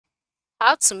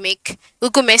How to make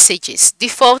Google Messages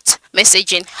default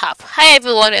messaging app. Hi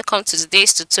everyone, welcome to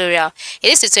today's tutorial. In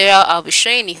this tutorial, I'll be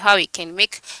showing you how you can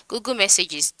make Google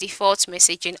Messages default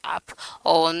messaging app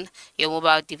on your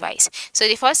mobile device. So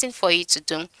the first thing for you to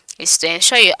do is to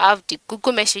ensure you have the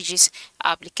Google Messages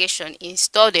application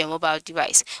installed on your mobile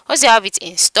device. Once you have it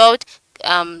installed,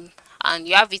 and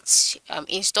you have it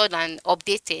installed and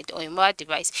updated on your mobile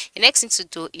device, the next thing to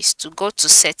do is to go to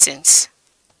settings.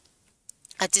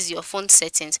 That is your phone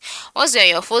settings. Once you're on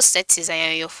your phone settings and you're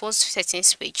on your phone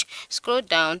settings page, scroll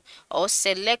down or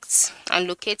select and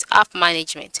locate app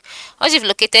management. Once you've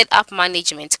located app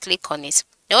management, click on it.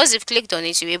 Now once you've clicked on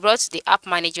it, you'll be brought to the app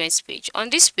management page.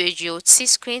 On this page, you'll see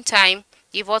screen time,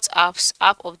 default apps,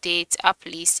 app update, app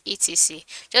list, etc.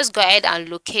 Just go ahead and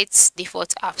locate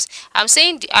default apps.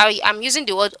 I'm using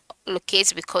the word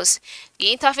locate because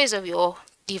the interface of your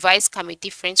device can be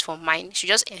different from mine. You should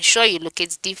just ensure you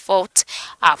locate default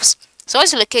apps. So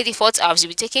once you locate default apps,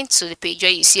 you'll be taken to the page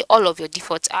where you see all of your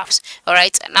default apps.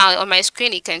 Alright, now on my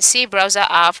screen you can see browser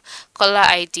app, caller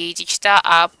ID, digital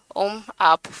app, home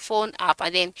app, phone app,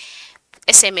 and then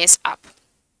SMS app.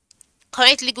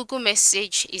 Currently Google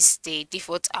Message is the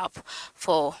default app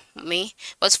for me,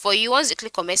 but for you, once you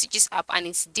click on Messages app and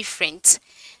it's different,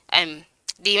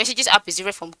 the Messages app is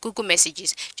different from Google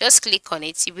Messages, just click on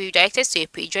it. You'll be directed to a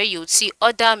page where you'll see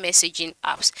other messaging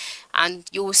apps and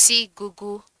you will see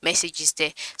Google Messages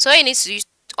there. So all you need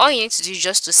to do is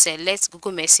just to select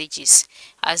Google Messages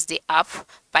as the app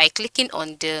by clicking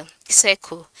on the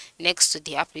circle next to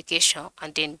the application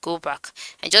and then go back,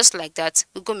 and just like that,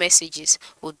 Google Messages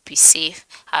would be saved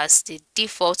as the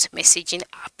default messaging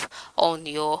app on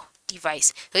your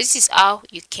device. So this is how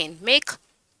you can make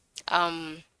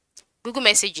Google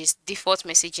Messages default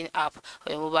messaging app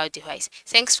on your mobile device.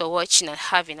 Thanks for watching and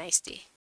have a nice day.